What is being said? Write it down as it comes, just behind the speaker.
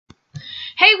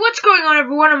Hey, what's going on,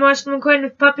 everyone? I'm Austin McQueen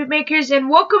with Puppet Makers, and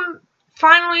welcome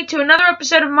finally to another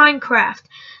episode of Minecraft.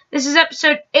 This is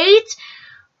episode 8.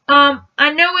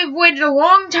 I know we've waited a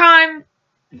long time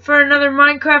for another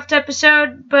Minecraft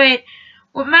episode, but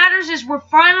what matters is we're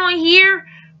finally here.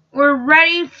 We're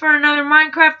ready for another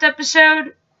Minecraft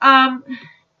episode,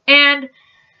 and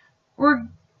we're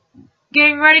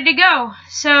getting ready to go.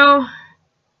 So,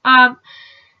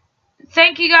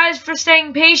 thank you guys for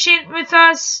staying patient with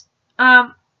us.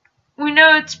 We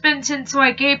know it's been since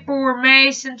like April or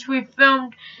May since we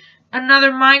filmed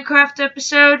another Minecraft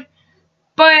episode,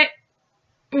 but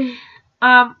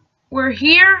we're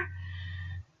here.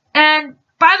 And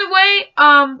by the way,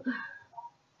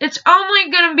 it's only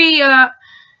gonna be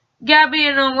Gabby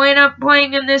and Elena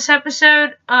playing in this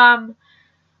episode.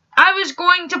 I was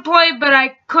going to play, but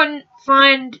I couldn't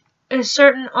find a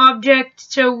certain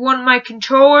object to one of my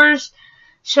controllers,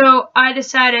 so I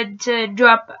decided to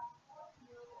drop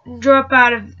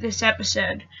out of this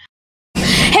episode.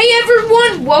 Hey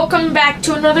everyone, welcome back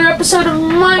to another episode of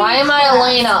Minecraft. Why am I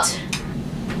Elena?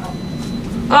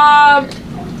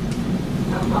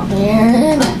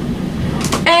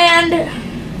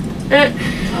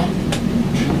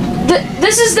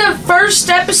 This is the first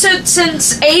episode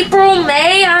since April,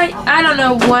 May, I don't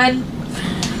know when,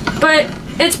 but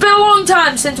it's been a long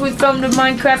time since we filmed a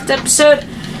Minecraft episode,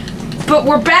 but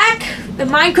we're back. The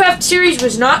Minecraft series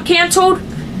was not canceled.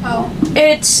 Oh.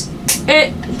 It's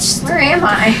Where am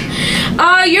I?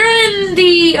 You're in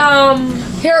the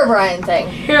Herobrine thing.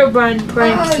 Herobrine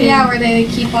prank Oh thing. yeah, where they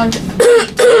keep on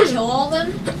kill all of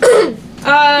them?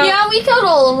 Yeah, we killed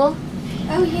all of them.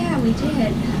 Oh yeah, we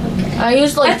did. Okay. I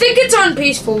used I think it's on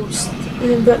peacefuls.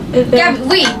 Yeah,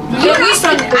 wait. You and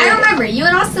Austin, I remember you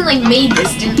and Austin like made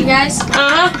this, didn't you guys?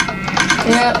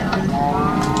 Yep.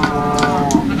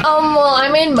 Well, I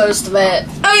made most of it.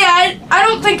 Oh yeah, I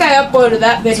don't think I uploaded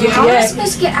that video So how am I yet.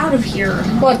 supposed to get out of here?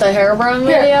 What, the Herobrine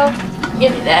video?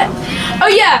 Give me that. Oh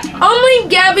yeah, only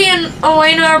Gabby and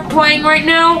Elena are playing right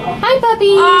now. Hi,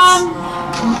 puppies.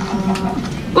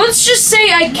 Let's just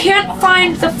say I can't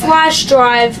find the flash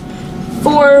drive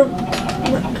for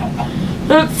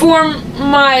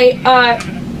my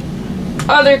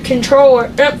other controller,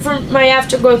 for my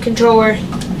Afterglow controller.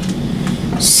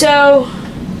 So,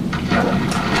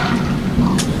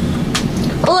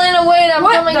 Elena, wait, I'm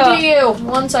What coming the- to you.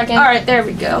 1 second. alright, there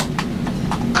we go.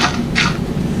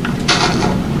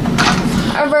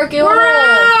 I broke you. We're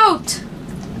out!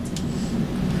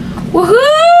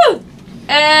 Woohoo!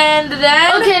 And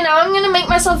then... Okay, now I'm gonna make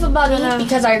myself a bunny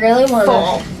because I really want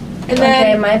fall. to. And Okay,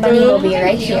 then my bunny will be boom.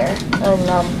 right here.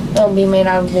 And it'll be made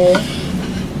out of wool.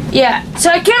 Yeah, so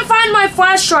I can't find my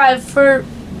flash drive for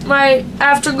my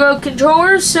Afterglow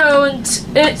controller, so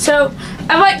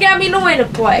I let Gabby and Elena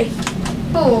play.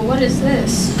 Oh, what is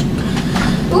this?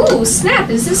 Ooh, snap!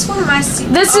 Is this one of my?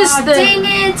 This is the- Dang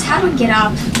it! How do we get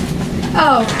up?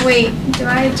 Oh wait, do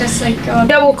I just like go?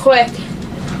 Double click.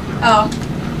 Oh,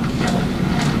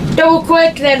 Double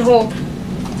click, then hold.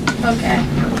 okay,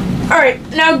 Alright,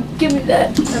 now give me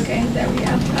that. okay, there we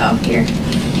go. Oh, here.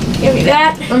 Give me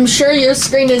that. I'm sure your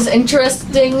screen is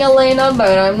interesting, Elena,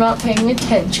 but I'm not paying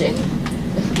attention.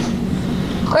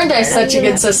 Aren't I such a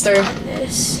good sister?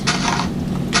 This.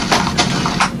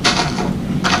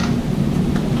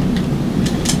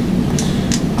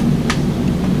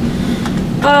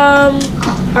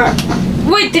 Alright.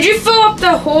 Wait, did you fill up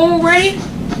the hole already?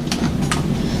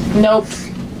 Nope.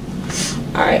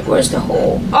 Alright, where's the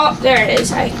hole? Oh, there it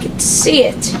is. I can see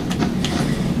it.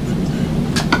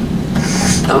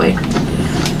 Oh, wait.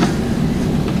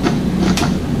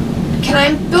 Can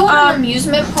I build an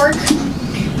amusement park?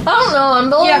 I don't know, I'm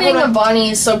building hold a on.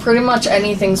 bunny, so pretty much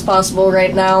anything's possible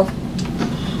right now.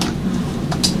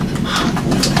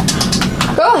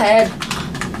 Go ahead.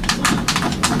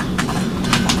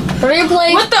 What are you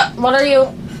playing? What are you?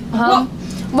 Wait,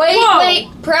 Whoa. wait,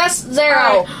 press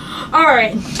 0.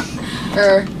 Alright.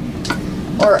 Or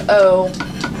O.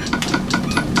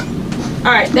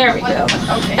 Alright, there we go.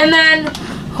 Okay. And then,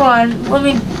 hold on, let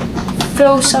me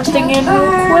fill something in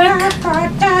real quick.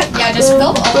 Yeah, just fill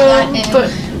all that in. Boom.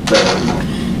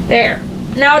 There.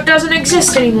 Now it doesn't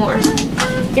exist anymore.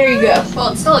 Here you go. Well,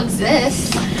 it still exists.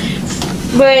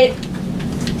 But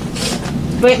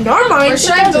normally Where it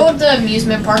should I doesn't. build the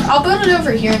amusement park? I'll build it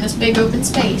over here in this big open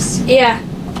space. Yeah.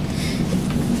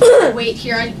 Wait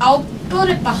here, I'll build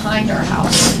it behind our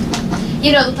house.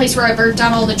 You know, the place where I burnt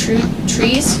down all the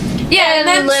trees? Yeah, and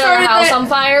then lit our started house the- on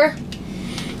fire.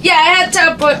 Yeah, I had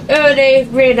to put a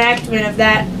reenactment of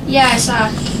that. Yeah, I saw.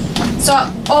 So,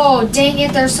 oh, dang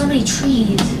it, there's so many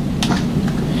trees.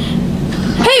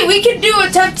 Hey, we could do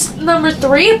attempt number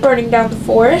 3 of burning down the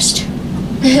forest.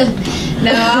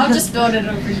 No, I'll just build it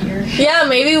over here. Yeah,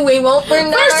 maybe we won't bring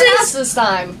down our house this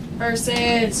time.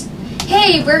 Versus.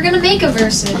 Hey, we're gonna make a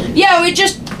versus. Yeah, we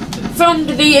just filmed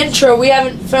the intro. We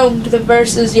haven't filmed the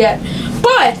verses yet.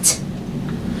 But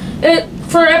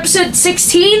for episode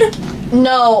 16,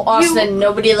 No, Austin,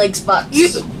 nobody likes butts.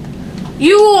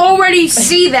 you will already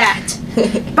see that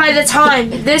by the time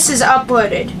this is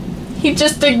uploaded. He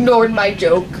just ignored my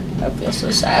joke. I feel so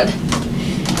sad.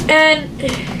 And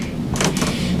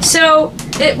so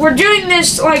we're doing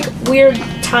this like weird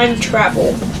time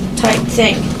travel type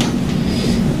thing.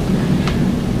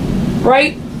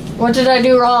 Right? What did I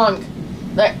do wrong?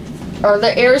 Are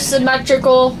the airs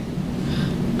symmetrical?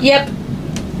 Yep.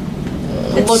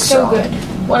 It's Looks so wrong. good.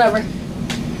 Whatever.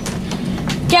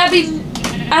 Gabby,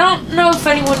 I don't know if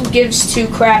anyone gives two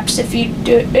craps if you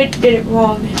did it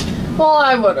wrong. Well,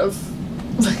 I would have.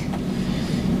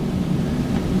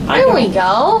 I There know. we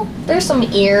go. There's some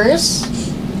ears.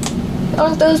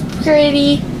 Aren't those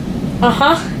pretty?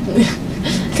 Uh-huh.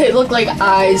 They look like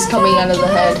eyes coming out of the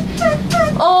head.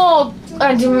 Oh,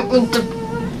 I didn't mean to.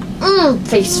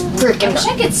 Face I freaking. wish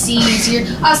I could see easier.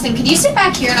 Austin, could you sit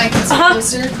back here and I can sit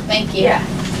closer? Thank you. Yeah.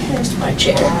 Here's my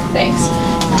chair. Thanks.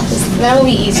 That'll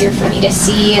be easier for me to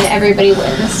see and everybody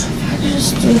wins.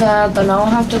 Just do that, then I'll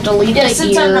have to delete the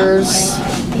since I'm not ears.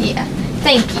 Yeah.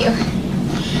 Thank you.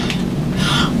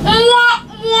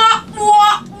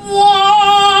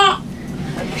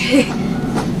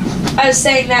 I was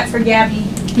saying that for Gabby.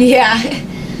 Yeah.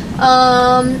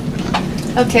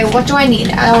 Okay, what do I need?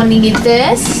 I'll need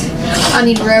this. I'll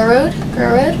need railroad.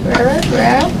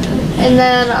 And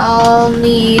then I'll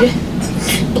need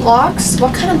blocks.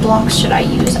 What kind of blocks should I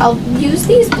use? I'll use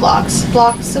these blocks.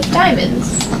 Blocks of diamonds.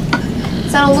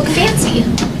 So that'll look fancy.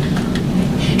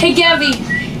 Hey Gabby,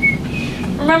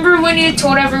 remember when you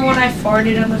told everyone I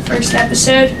farted on the first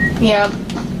episode? Yeah.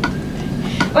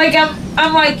 Like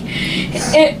I'm like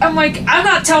I'm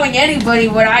not telling anybody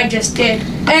what I just did,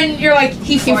 and you're like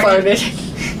he He farted. farted.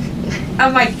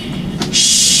 I'm like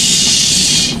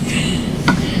shh,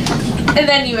 and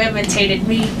then you imitated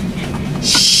me.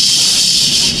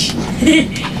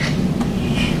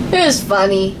 It was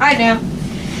funny. I know.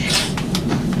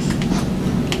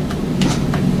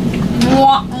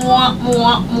 Mwah, mwah,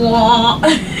 mwah, mwah.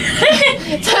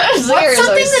 Those What's ears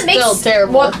something are that makes still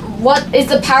terrible. What is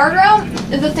the power round?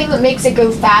 Is the thing that makes it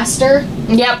go faster?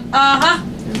 Yep. Uh-huh.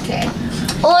 Okay.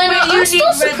 Well, Wait, I'm you still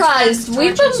need red surprised. stones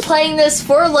We've been torches. playing this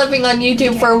for a living on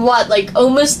YouTube for what, like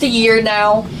almost a year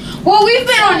now? Well, we've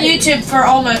been on YouTube for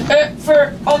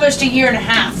almost a year and a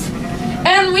half.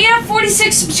 And we have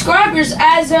 46 subscribers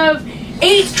as of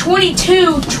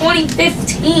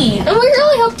 8/22/2015. And we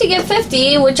really hope to get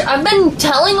 50, which I've been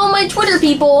telling all my Twitter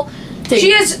people to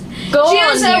She is go she on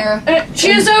has here.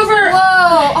 she has over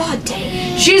Whoa! Oh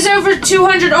dang! she has over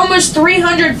 200, almost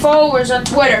 300 followers on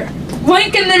Twitter.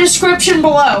 Link in the description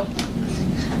below.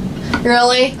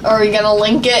 Really? Are we gonna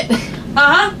link it?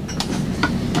 Uh-huh.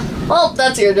 Well,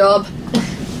 that's your job.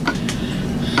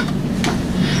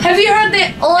 Have you heard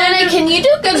the Elena, end of- can you do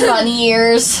good bunny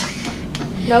ears?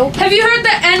 Nope. Have you heard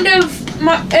the end of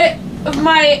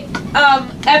my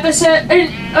episode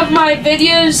of my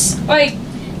videos, like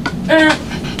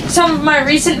some of my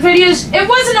recent videos? It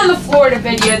wasn't on the Florida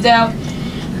video though,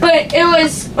 but it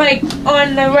was like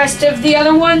on the rest of the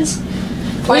other ones.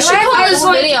 We should call I this was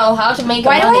like- video how to make a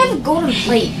Why do bunny. I have a golden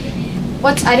plate?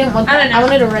 What's? I didn't want I that. don't know. I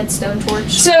wanted a redstone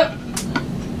torch.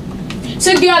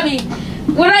 So Gabby,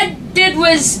 what I did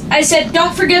was I said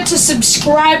don't forget to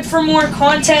subscribe for more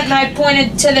content, and I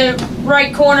pointed to the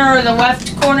right corner or the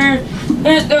left corner,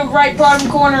 the right bottom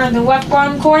corner and the left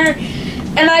bottom corner,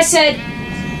 and I said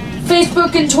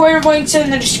Facebook and Twitter links in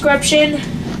the description.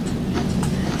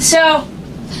 So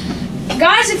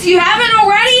guys, if you haven't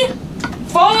already,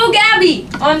 follow Gabby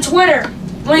on Twitter.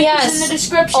 Link is in the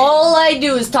description. All I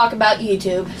do is talk about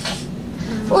YouTube.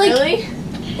 Like, Really?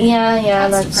 yeah,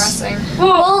 That's that's depressing.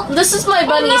 Well, this is my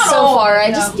bunny not so all, far. I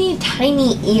no. just need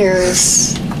tiny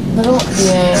ears. Little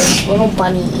ears. Little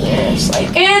bunny ears.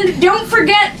 Like, And don't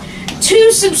forget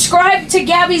to subscribe to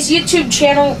Gabby's YouTube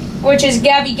channel, which is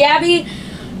Gabby.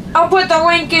 I'll put the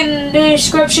link in the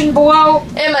description below.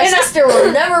 and my And I- sister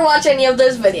will never watch any of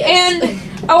those videos. And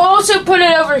I'll also put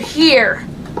it over here.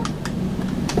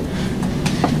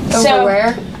 Over so,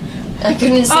 where? I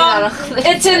couldn't see that.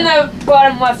 it's in the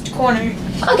bottom left corner.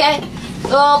 Okay.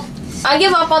 Well, I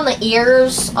give up on the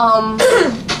ears.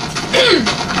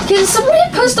 Can somebody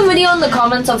post a video in the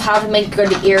comments of how to make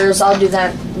good ears? I'll do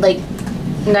that, like,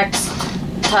 next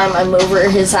time I'm over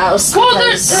his house. Well,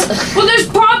 because- there's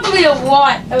probably a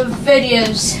lot of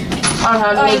videos. on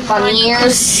how to make bunny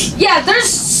ears. Yeah, there's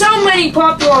so many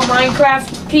popular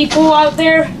Minecraft people out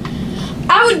there,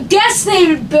 I would guess they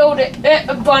would build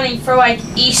a bunny for like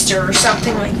Easter or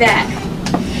something like that.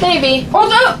 Maybe.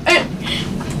 Although,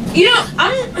 you know,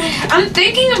 I'm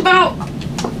thinking about,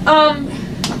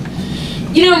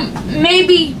 you know,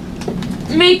 maybe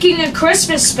making a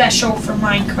Christmas special for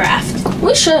Minecraft.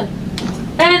 We should.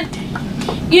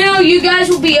 And, you know, you guys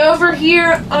will be over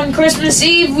here on Christmas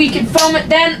Eve. We can film it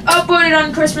then, upload it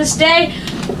on Christmas Day.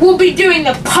 We'll be doing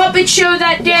the puppet show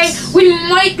that day. Yes. We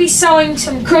might be selling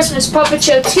some Christmas puppet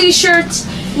show t-shirts,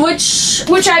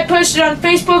 which I posted on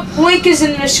Facebook. Link is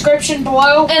in the description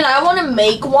below. And I want to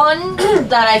make one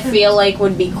that I feel like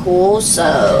would be cool,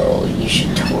 so you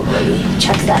should totally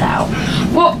check that out.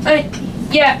 Well,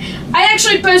 yeah, I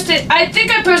actually posted, I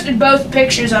think I posted both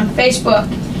pictures on Facebook.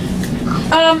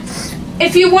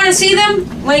 If you want to see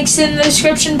them, links in the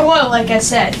description below, like I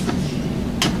said.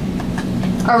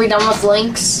 Are we done with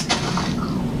links?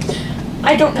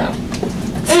 I don't know.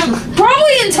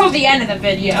 Probably until the end of the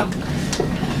video.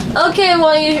 Okay,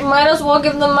 well, you might as well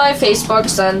give them my Facebook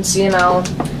since, you know.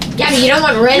 Yeah, but you don't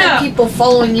want random people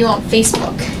following you on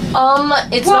Facebook.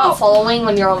 It's not following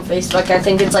when you're on Facebook. I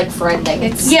think it's like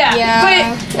friending.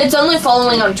 Yeah. But it's only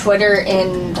following on Twitter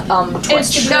and Twitch.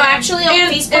 Instagram. No, actually on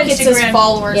And Facebook it Instagram. says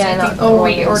followers. Yeah, I think. not Oh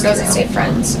wait, or does it Instagram. say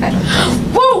friends? I don't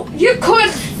know. Well, you could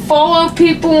follow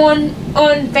people on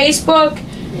Facebook.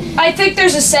 I think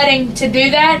there's a setting to do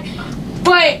that.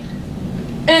 But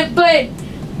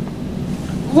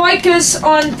like us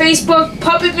on Facebook,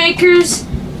 Puppet Makers.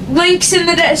 Links in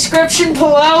the description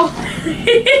below.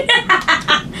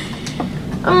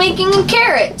 I'm making a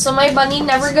carrot, so my bunny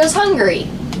never goes hungry.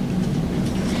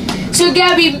 So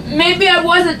Gabby, maybe I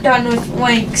wasn't done with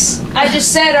links. I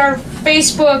just said our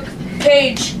Facebook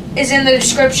page is in the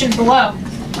description below.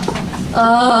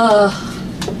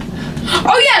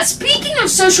 Oh yeah, speaking of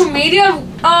social media,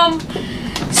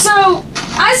 so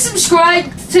I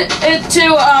subscribed to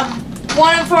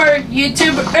one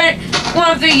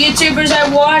of the YouTubers I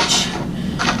watch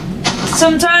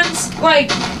sometimes, like,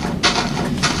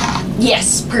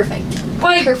 Yes, perfect.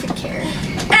 like, Perfect carrot.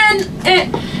 and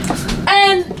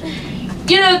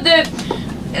you know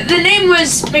the name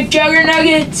was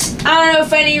McJuggernuggets. I don't know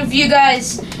if any of you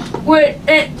guys would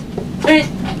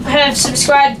have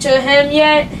subscribed to him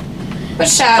yet. But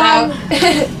shout out.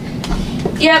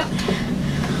 Yep.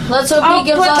 Let's hope I'll he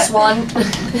gives put us one.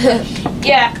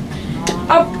 Yeah.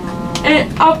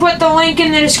 I'll put the link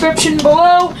in the description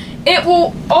below. It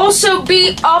will also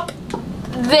be up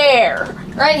there.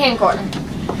 Right-hand corner.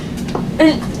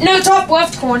 No, top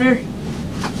left corner.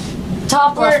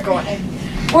 Top left corner.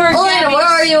 Where Elena, Gabby's where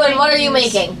are you and what are you thing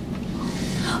is. making?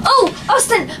 Oh,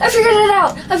 Austin, I figured it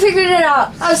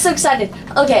out. I was so excited.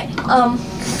 Okay,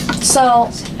 so,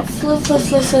 flip.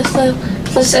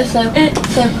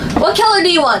 What color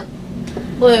do you want?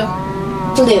 Blue.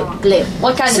 Blue.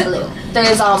 What kind of blue?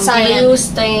 There's, Cyan. blue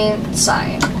stained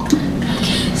cyan.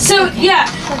 So, yeah.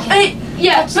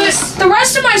 Yeah, but the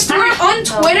rest of my story on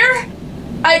Twitter,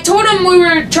 I told him we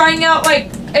were trying out,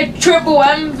 like, a Triple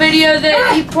M video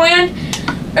that he planned,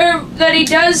 or that he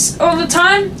does all the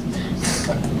time,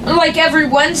 like every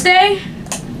Wednesday.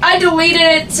 I deleted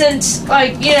it since,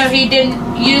 like, you know, he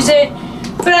didn't use it,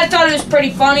 but I thought it was pretty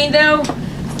funny, though.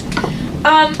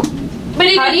 But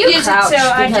he How do didn't you use crouch? it, so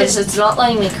I Because just... it's not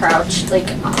letting me crouch. Like,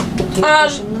 do you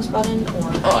push in this button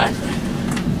or?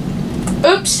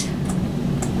 Oops.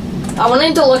 I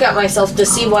wanted to look at myself to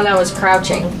see when I was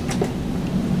crouching.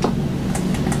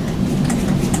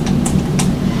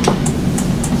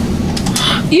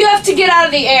 You have to get out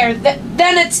of the air.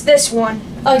 Then it's this one.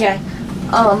 Okay.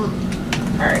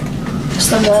 Alright.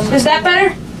 So then, Is that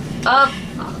better?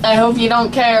 I hope you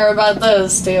don't care about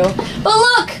those two. But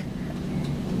look!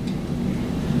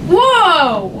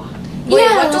 Whoa! Wait,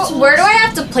 Yeah, where do I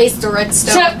have to place the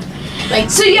redstone?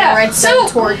 So yeah, the redstone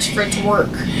so- torch for it to work.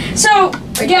 So,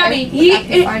 Right Gabby, there? That'd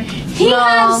be fine. he No.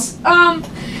 has,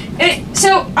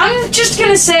 so I'm just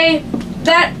gonna say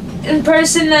that in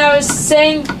person that I was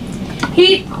saying,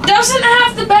 he doesn't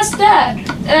have the best dad.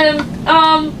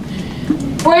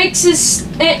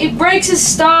 He breaks his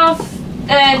stuff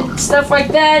and stuff like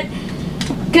that,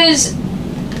 cause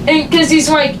he's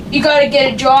like, you gotta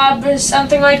get a job or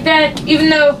something like that, even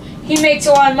though he makes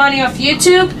a lot of money off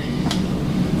YouTube,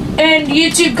 and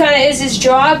YouTube kinda is his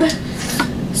job.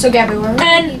 So Gabby, where would I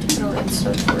And- need to put a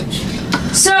redstone torch?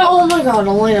 So, Oh my god,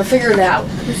 Elena, figure it out.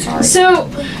 I'm sorry. so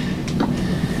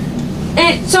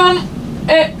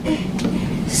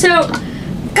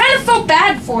kind of felt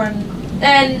bad for him,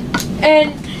 and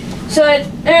so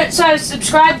I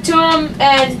subscribed to him,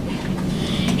 and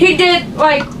he did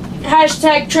like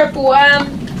 #triple M,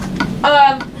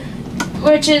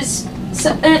 which is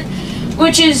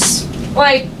which is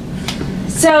like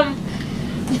some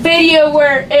video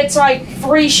where it's like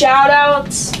free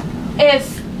shout-outs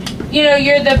if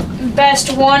you're the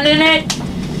best one in it.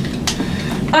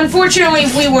 Unfortunately,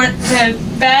 we weren't the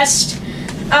best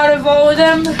out of all of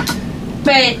them,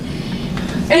 but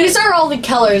these are all the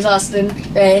colors, Austin.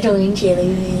 Red, orange, yellow.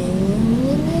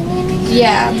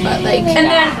 Yeah, but like, and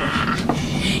then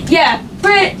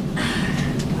but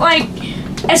like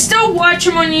I still watch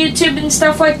him on YouTube and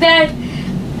stuff like that.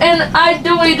 And I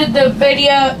deleted the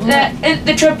video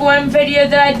the Triple M video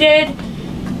that I did,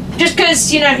 just because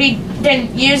he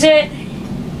didn't use it.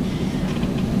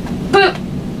 But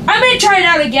I may try it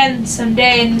out again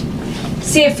someday and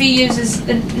see if he uses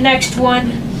the next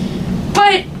one.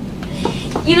 But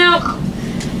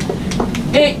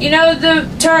the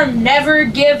term "never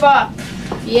give up."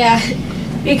 yeah,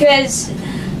 Because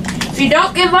if you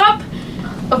don't give up,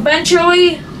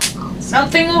 eventually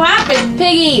something will happen.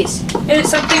 Piggies. And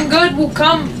something good will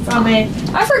come from it.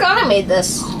 I forgot I made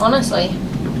this, honestly.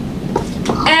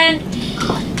 And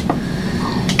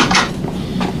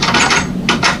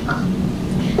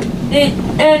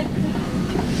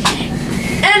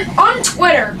on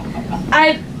Twitter,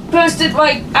 I posted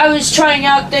like I was trying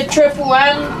out the Triple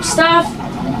M stuff,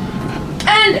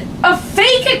 and a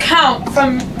fake account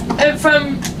from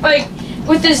like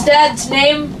with his dad's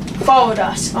name followed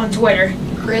us on Twitter.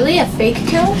 really, a fake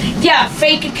account? Yeah,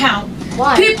 fake account.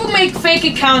 Why? People make fake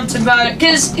accounts about it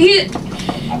because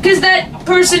that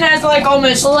person has like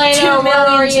almost 2 Elena, where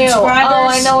are million you? subscribers. Oh,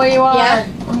 I know where you are. Yeah.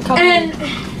 I'm coming.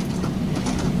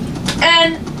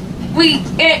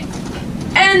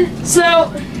 And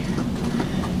so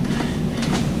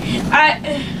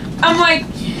I'm like,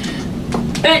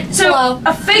 so Hello.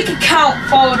 a fake account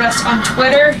followed us on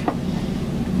Twitter,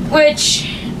 which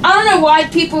I don't know why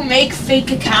people make fake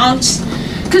accounts,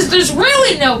 because there's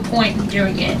really no point in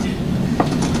doing it.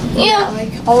 Yeah.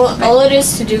 Like all it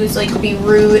is to do is like be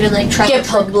rude and like try Get to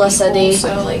trick publicity. people,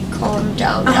 so like calm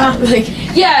down. Uh-huh.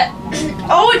 Yeah,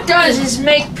 all it does is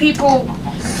make people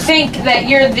think that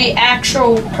you're the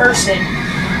actual person.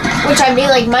 Which I mean,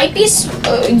 like, might be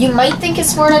you might think it's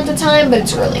smart at the time, but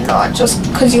it's really not. Just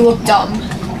because you look dumb.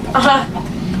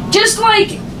 Just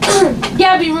like,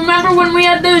 Gabby, remember when we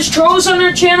had those trolls on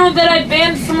our channel that I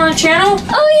banned from our channel?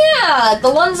 Oh yeah,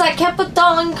 the ones that kept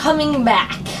on coming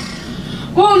back.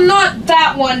 Well, not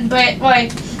that one, but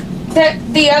like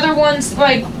the other ones.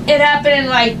 Like it happened in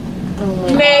like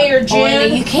May or June.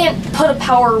 Elena, you can't put a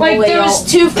power Like, rail, there was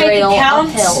 2 fake rail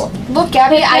accounts. uphill. Look,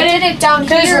 Gabby, I did it down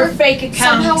Those here. were fake accounts.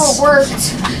 Somehow it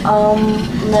worked.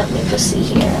 Let me just see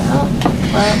here.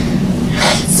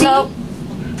 See?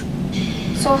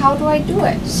 So how do I do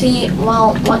it? See,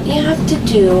 well, what you have to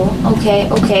do, okay,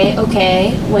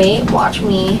 wait, watch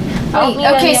me. Wait,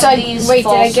 okay, so did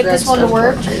I get this one to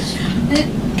work?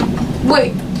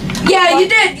 Wait. Yeah,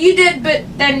 you did, but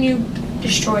then you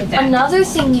destroyed that. Another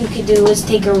thing you could do is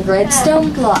take a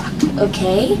redstone block,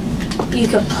 okay? You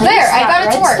could place There, I got that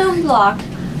it to work. redstone block,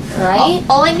 right?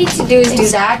 All I need to do is do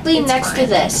Exactly that. It's next fine. to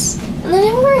this. And then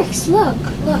it works, look.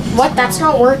 What? That's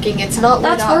not working. It's not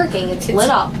lit That's up. working, it's lit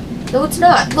up. No, it's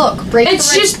not. Look,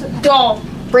 It's just dull.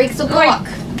 break the block.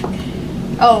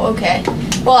 Oh, okay.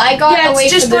 Well, I got Yeah, a it's way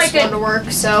just for this like one to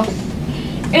work, so.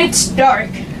 It's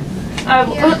dark.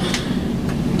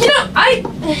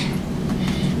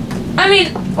 I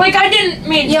mean, like I didn't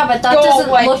mean. Yeah, but that dull, doesn't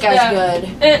like look as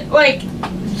good. Like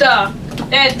the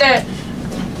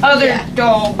other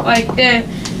doll, like the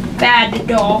bad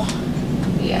doll.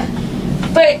 Yeah.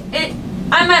 But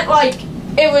I meant like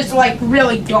it was like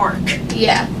really dark.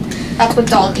 Yeah. That's what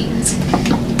doll means.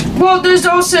 Well, there's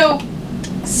also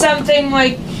something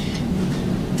like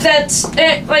that's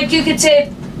like you could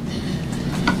say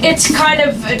it's kind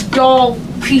of a dull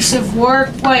piece of work.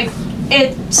 Like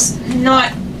it's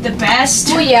not the best.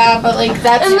 Well, yeah, but like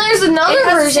that's. And there's another it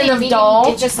has the version same of meaning,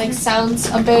 doll. It just like sounds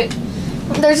a bit.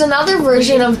 There's another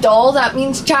version of doll that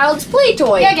means child's play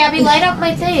toy. Yeah, Gabby, light up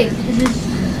my thing.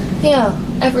 Yeah,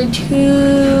 every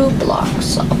 2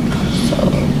 blocks up. So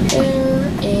there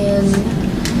and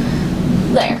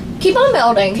there. Keep on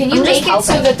building. Can you I'm make just it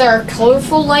so helping. that there are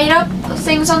colorful light up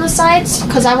things on the sides?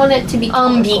 Because I want it to be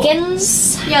colorful.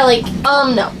 beacons? Yeah, like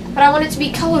No. but I want it to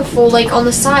be colorful, like on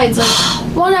the sides, like.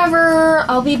 Whatever,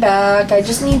 I'll be back. I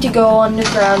just need to go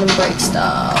underground and break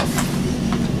stuff.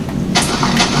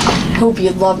 Hope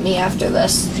you love me after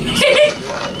this.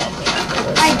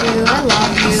 I do. I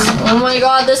love you. Oh my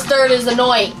god, this third is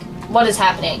annoying. What is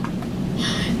happening?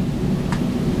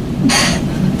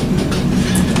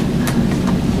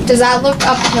 Does that look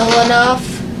uphill enough?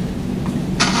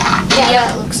 Yeah,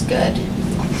 that looks good.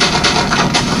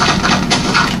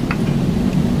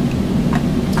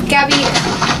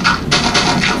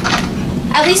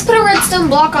 least put a redstone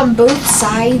block on both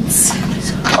sides.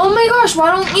 Oh my gosh,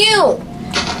 why don't you?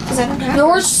 Because I don't have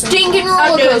Your redstone. stinking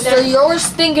I'll do roller it coaster, then. your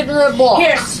stinking red block.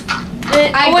 Here.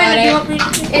 I Wait, got do it. you want me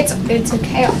to- It's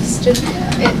okay.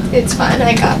 It's fine.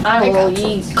 I got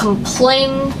ye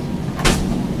complain.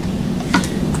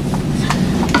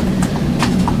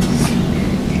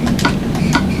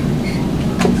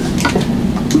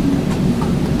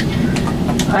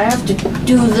 I have to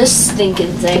do this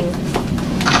stinking thing.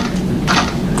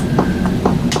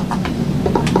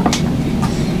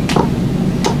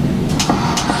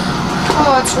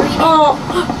 Oh, it's raining.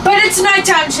 Oh, but it's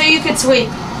nighttime, so you can sleep.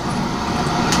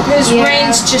 Because Yeah.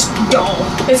 rain's just dull.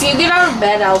 If you get out of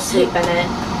bed, I'll sleep in it.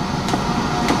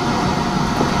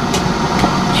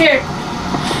 Here.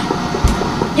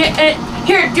 Yeah,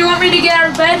 here, do you want me to get out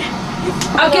of bed?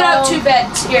 I'll get out 2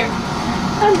 beds. Here.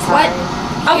 I'm fine.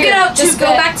 I'll get out 2 Just go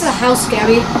beds. back to the house,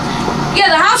 Gabby. Yeah,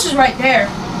 the house is right there.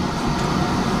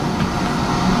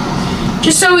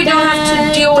 Just so we don't have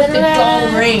to deal with the dull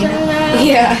rain.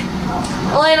 Yeah.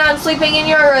 Elena, I'm sleeping in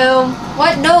your room.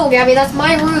 What? No, Gabby, that's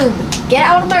my room. Get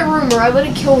out of my room or I'm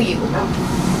gonna kill you.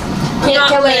 Can't Not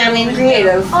kill me, I'm literally.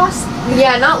 creative. Austin.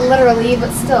 Yeah, not literally,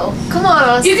 but still. Come on,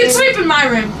 Austin. You can sleep in my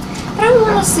room. I don't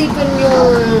want to sleep in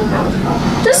your room.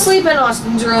 Just sleep in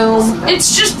Austin's room.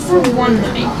 It's just for one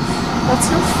night. That's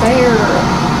not fair.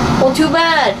 Well, too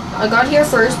bad. I got here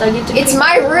first. I get to. It's pick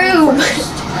my room.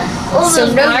 Well, So this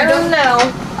is no, my you room don't- now.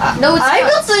 No, it's I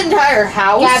not. built the entire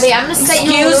house. Gabby, I'm gonna set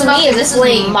your Excuse room up me, in this is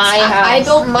flames. my house. I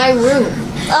built my room.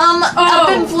 Up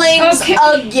in flames okay.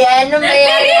 again, may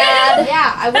I add?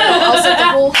 Yeah, I will. I'll set the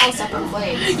whole house up in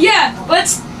flames. Yeah,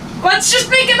 let's just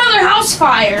make another house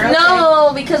fire. Okay?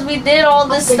 No, because we did all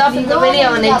this stuff in the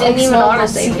video and it didn't even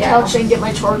autosave yet. Couch and get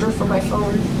my charger for my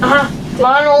phone. Uh-huh. Come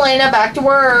on, Elena, back to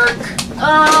work.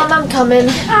 I'm coming.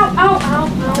 Ow, ow, ow,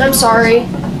 ow. I'm sorry. Wait,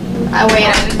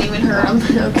 I didn't even hurt him.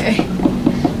 Okay.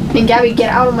 And Gabby, get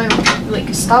out of my room.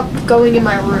 Like, stop going in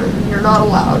my room. You're not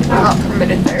allowed. You're not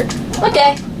permitted there.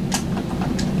 Okay.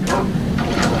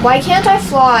 Why can't I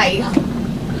fly?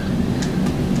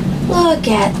 Look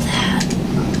at that.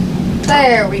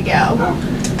 There we go.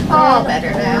 Oh,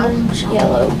 better now. Orange,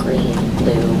 yellow, green,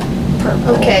 blue,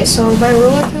 purple. Okay, so my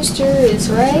roller coaster is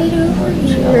right over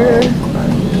Yellow, here.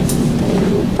 green,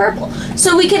 blue, purple.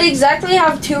 So we could exactly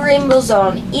have 2 rainbows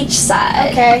on each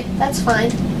side. Okay, that's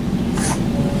fine.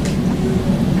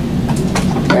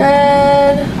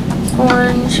 Red,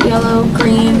 orange, yellow,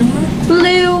 green,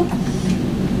 blue,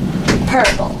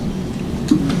 purple.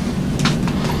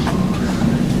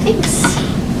 Thanks.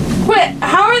 Wait,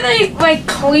 how are they like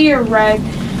clear red?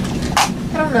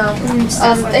 I don't know.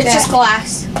 It's just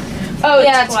glass. Oh,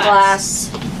 Yeah, it's glass.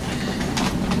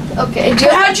 Okay. So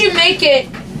how'd you make it?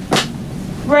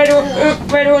 Red,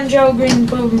 orange, yellow, green,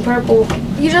 blue, and purple.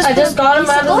 You just I just got them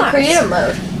out of the glass. creative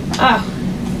mode. Oh.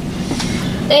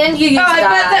 And you used Oh, I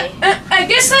dye. bet that. I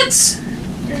guess that's.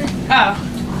 Oh.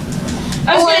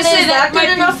 I was gonna say is that might good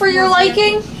be enough for your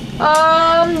liking?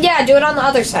 Yeah, do it on the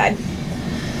other side.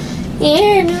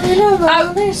 Yeah,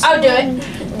 I'll do it.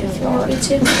 If you want me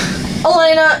to.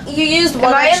 Elena, you used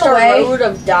one I in the extra way? load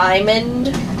of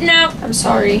diamond. No, I'm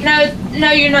sorry.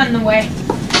 no, you're not in the way.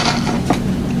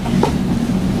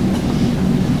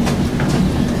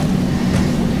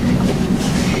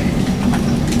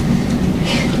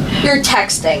 You're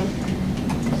texting.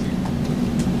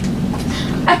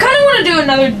 I kind of want to do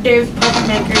another day of Puppet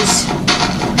Makers.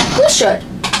 We should.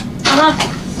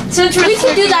 Since We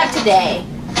could do that today.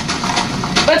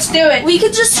 Let's do it. We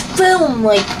could just film,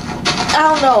 like, I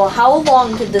don't know, how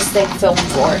long could this thing film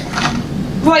for?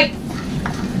 Like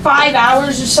 5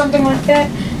 hours or something like that.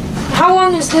 How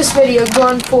long is this video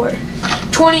going for?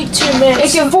 22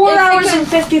 minutes. It can- 4 if it hours can- and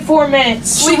 54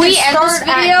 minutes. Should we could end this start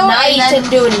video at night and then-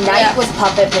 do a night Yeah. with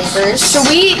puppet makers? Should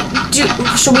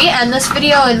we end this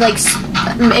video and like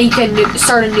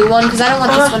start a new one? Because I don't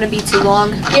want this one to be too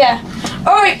long. Yeah.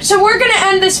 Alright, so we're going to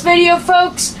end this video,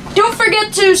 folks. Don't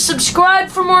forget to subscribe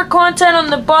for more content on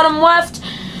the bottom left.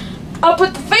 I'll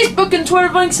put the Facebook and Twitter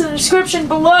links in the description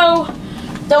below.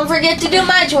 Don't forget to do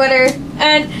my Twitter.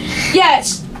 And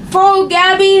yes, follow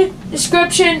Gabby,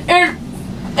 description, and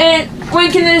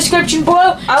link in the description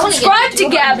below. I wanna get Subscribe to to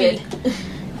Gabby.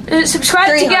 Subscribe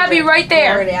to 300. Gabby right We're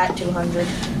there. already at 200.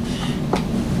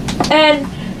 And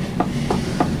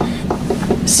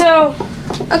so,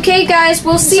 Okay, guys,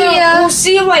 we'll see ya. we'll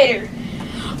see you later.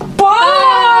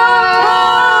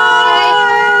 Bye!